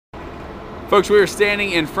Folks, we are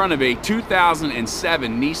standing in front of a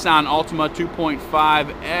 2007 Nissan Altima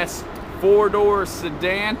 2.5S four-door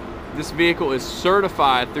sedan. This vehicle is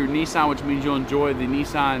certified through Nissan, which means you'll enjoy the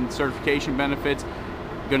Nissan certification benefits.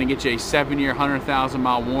 Going to get you a 7-year,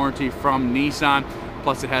 100,000-mile warranty from Nissan.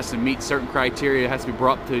 Plus, it has to meet certain criteria. It has to be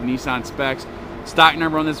brought to Nissan specs. Stock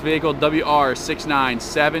number on this vehicle,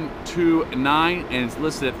 WR69729, and it's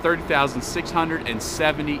listed at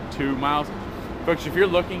 30,672 miles. Folks, if you're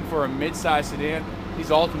looking for a mid-size sedan, these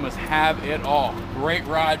Altimas have it all. Great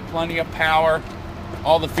ride, plenty of power,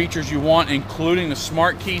 all the features you want, including the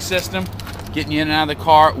smart key system, getting you in and out of the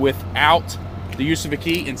car without the use of a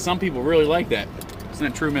key, and some people really like that. Isn't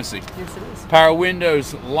that true, Missy? Yes, it is. Power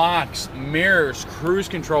windows, locks, mirrors, cruise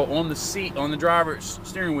control on the seat, on the driver's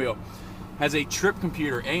steering wheel. Has a trip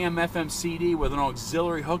computer, AM, FM, CD with an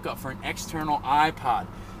auxiliary hookup for an external iPod.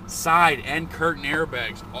 Side and curtain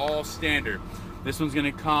airbags, all standard. This one's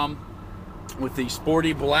going to come with the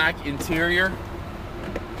sporty black interior.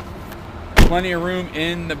 Plenty of room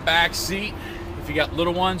in the back seat if you got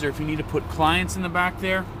little ones or if you need to put clients in the back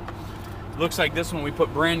there. Looks like this one we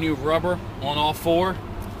put brand new rubber on all four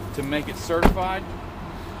to make it certified.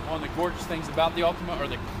 One of the gorgeous things about the Altima are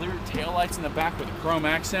the clear taillights in the back with the chrome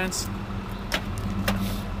accents.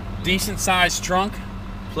 Decent sized trunk,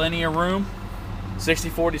 plenty of room.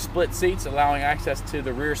 60-40 split seats, allowing access to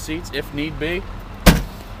the rear seats if need be.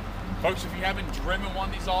 Folks, if you haven't driven one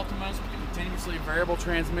of these Altimas with a continuously variable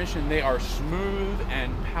transmission, they are smooth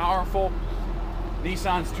and powerful.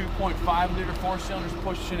 Nissan's 2.5-liter four-cylinders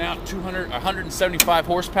pushing out 175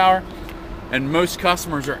 horsepower, and most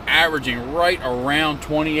customers are averaging right around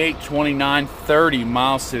 28, 29, 30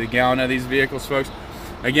 miles to the gallon of these vehicles, folks.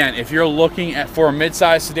 Again, if you're looking for a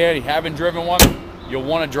mid-size sedan, you haven't driven one, you'll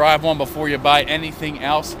want to drive one before you buy anything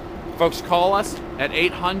else. Folks, call us at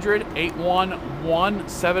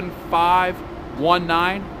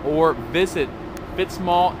 800-811-7519 or visit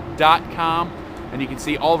fitsmall.com and you can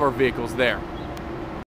see all of our vehicles there.